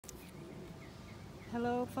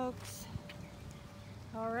Hello folks.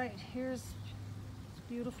 Alright, here's this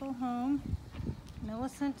beautiful home.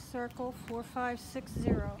 Millicent Circle 4560.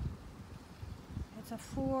 It's a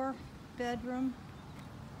 4-bedroom,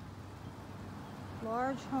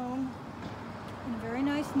 large home in a very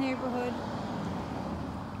nice neighborhood.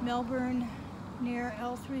 Melbourne, near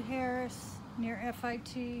L3 Harris, near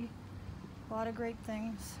FIT. A lot of great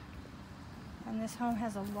things. And this home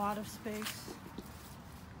has a lot of space.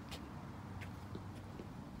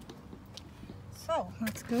 So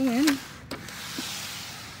let's go in.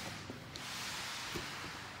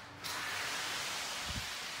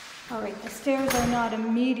 All right, the stairs are not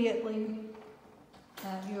immediately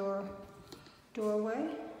at your doorway.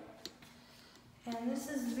 And this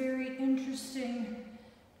is very interesting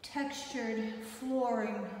textured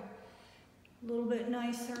flooring, a little bit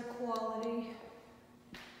nicer quality.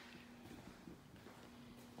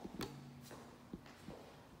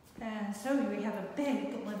 And so we have a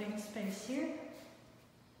big living space here.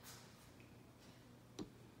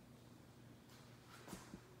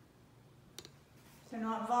 They're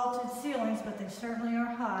not vaulted ceilings, but they certainly are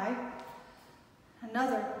high.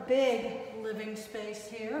 Another big living space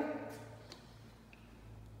here.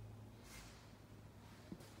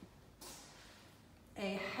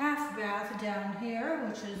 A half bath down here,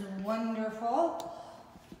 which is wonderful.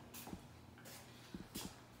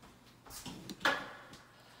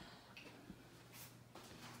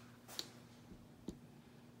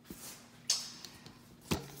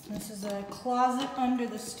 This is a closet under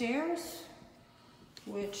the stairs,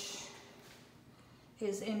 which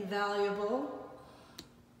is invaluable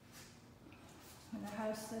in a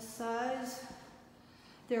house this size.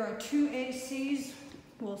 There are 2 ACs.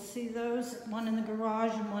 We'll see those, one in the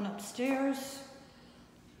garage and one upstairs.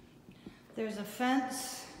 There's a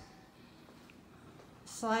fence,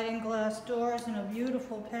 sliding glass doors, and a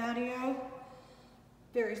beautiful patio.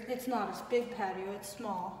 It's not a big patio, it's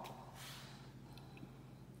small.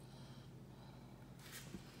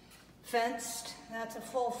 Fenced, that's a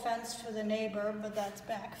full fence for the neighbor, but that's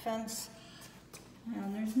back fence.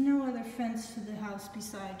 And there's no other fence to the house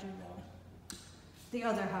beside you though. The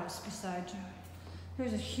other house beside you.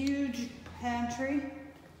 There's a huge pantry.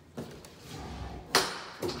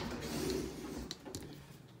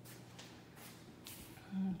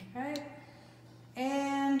 Okay,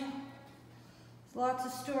 and lots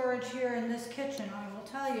of storage here in this kitchen, I will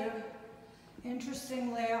tell you.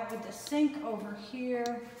 Interesting layout with the sink over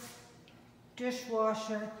here.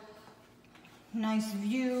 Dishwasher, nice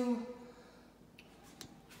view.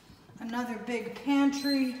 Another big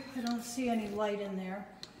pantry. I don't see any light in there,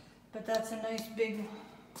 but that's a nice big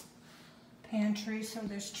pantry. So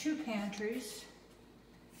there's 2 pantries.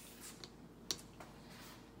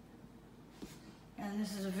 And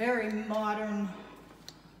this is a very modern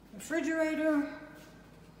refrigerator.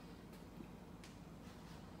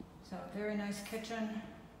 So very nice kitchen.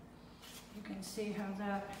 You can see how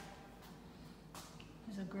that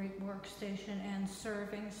is a great workstation and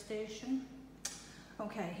serving station.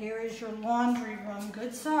 Okay, here is your laundry room,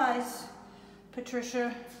 good size,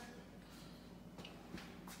 Patricia,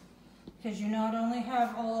 because you not only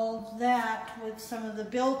have all that with some of the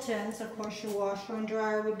built-ins, of course your washer and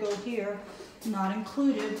dryer would go here, not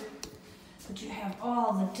included, but you have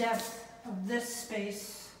all the depth of this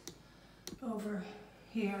space over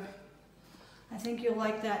here. I think you'll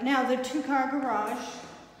like that. Now the 2-car garage.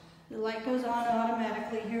 The light goes on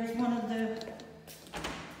automatically. Here's one of the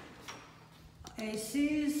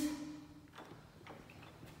ACs.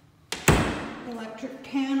 Electric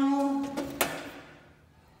panel.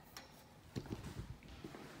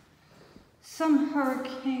 Some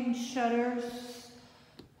hurricane shutters.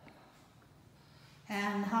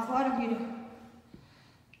 And hot water heater.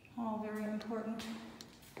 All very important.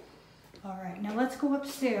 All right, now let's go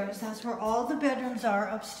upstairs. That's where all the bedrooms are,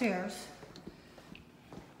 upstairs.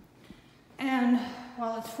 And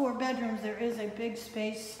while it's 4 bedrooms, there is a big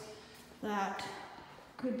space that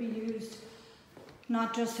could be used,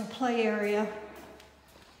 not just a play area,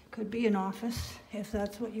 could be an office if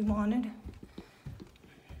that's what you wanted.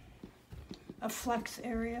 A flex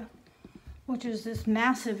area, which is this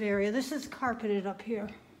massive area. This is carpeted up here.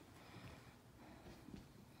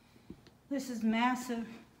 This is massive.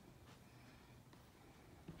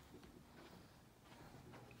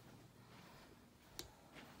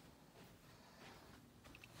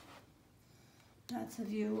 That's a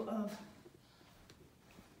view of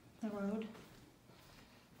the road.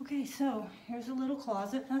 Okay, so here's a little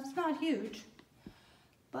closet. That's not huge,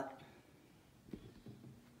 but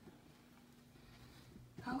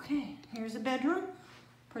okay, here's a bedroom.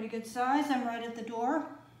 Pretty good size. I'm right at the door.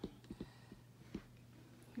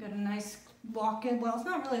 Got a nice walk-in. Well, it's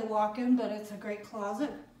not really a walk-in, but it's a great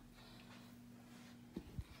closet.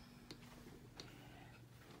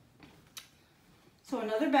 So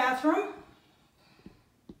another bathroom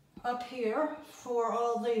up here for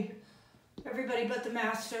everybody but the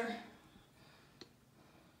master.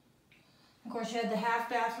 Of course, you had the half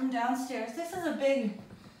bathroom downstairs. This is a big,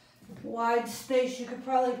 wide space. You could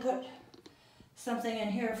probably put something in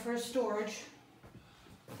here for storage.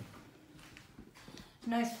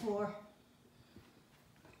 Nice floor.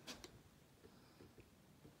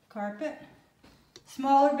 Carpet.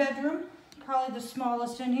 Smaller bedroom. Probably the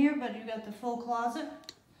smallest in here, but you got the full closet.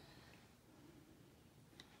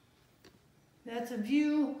 That's a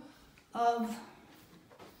view of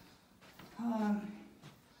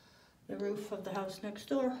the roof of the house next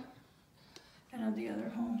door and of the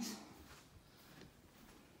other homes.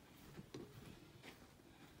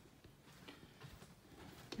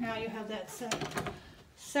 Now you have that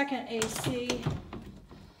second AC.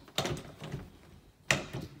 And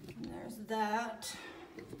there's that.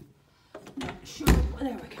 Not sure.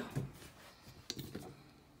 There we go.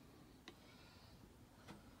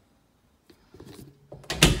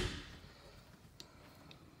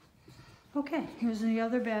 Okay, here's the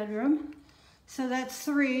other bedroom. So that's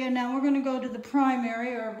 3, and now we're going to go to the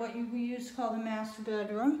primary, or what we used to call the master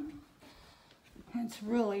bedroom. It's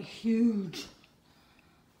really huge.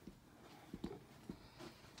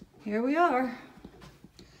 Here we are.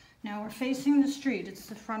 Now we're facing the street. It's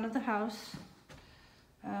the front of the house.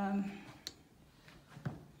 I'm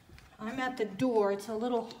at the door. It's a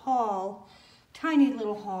little hall, tiny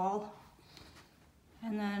little hall.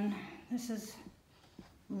 And then this is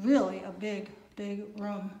really a big, big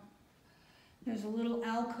room. There's a little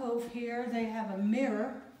alcove here. They have a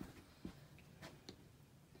mirror.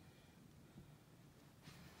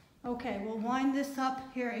 Okay, we'll wind this up.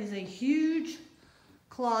 Here is a huge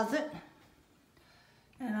closet.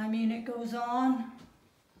 And I mean, it goes on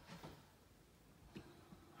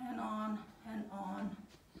and on and on.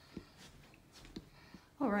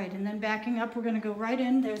 All right, and then backing up, we're going to go right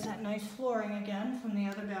in. There's that nice flooring again from the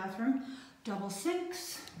other bathroom. Double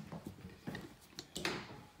sinks.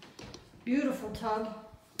 Beautiful tub.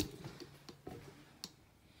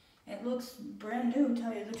 It looks brand new, to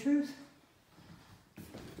tell you the truth.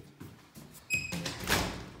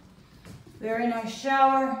 Very nice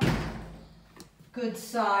shower. Good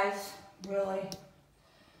size, really.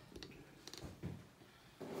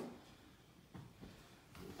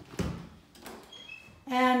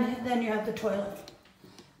 And then you have the toilet.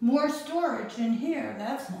 More storage in here,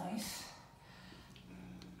 that's nice.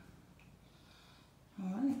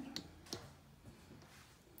 All right.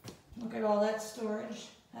 Look at all that storage.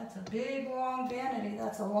 That's a big, long vanity.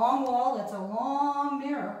 That's a long wall, that's a long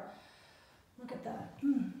mirror. Look at that,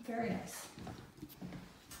 very nice.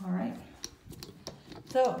 All right.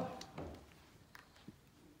 So,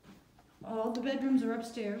 all the bedrooms are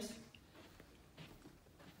upstairs.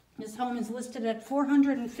 This home is listed at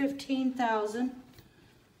 $415,000.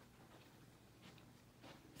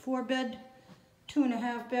 4-bed,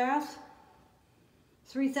 2.5 bath,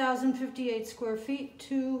 3,058 square feet,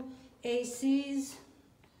 2 ACs,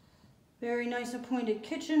 very nice appointed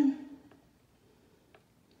kitchen.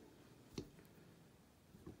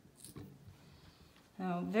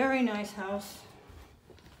 Oh, very nice house.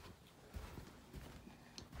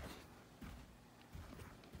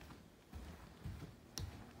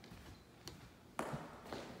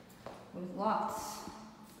 With lots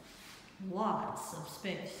of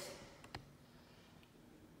space.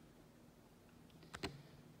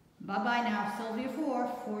 Bye-bye now, Sylvia 4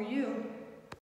 for you.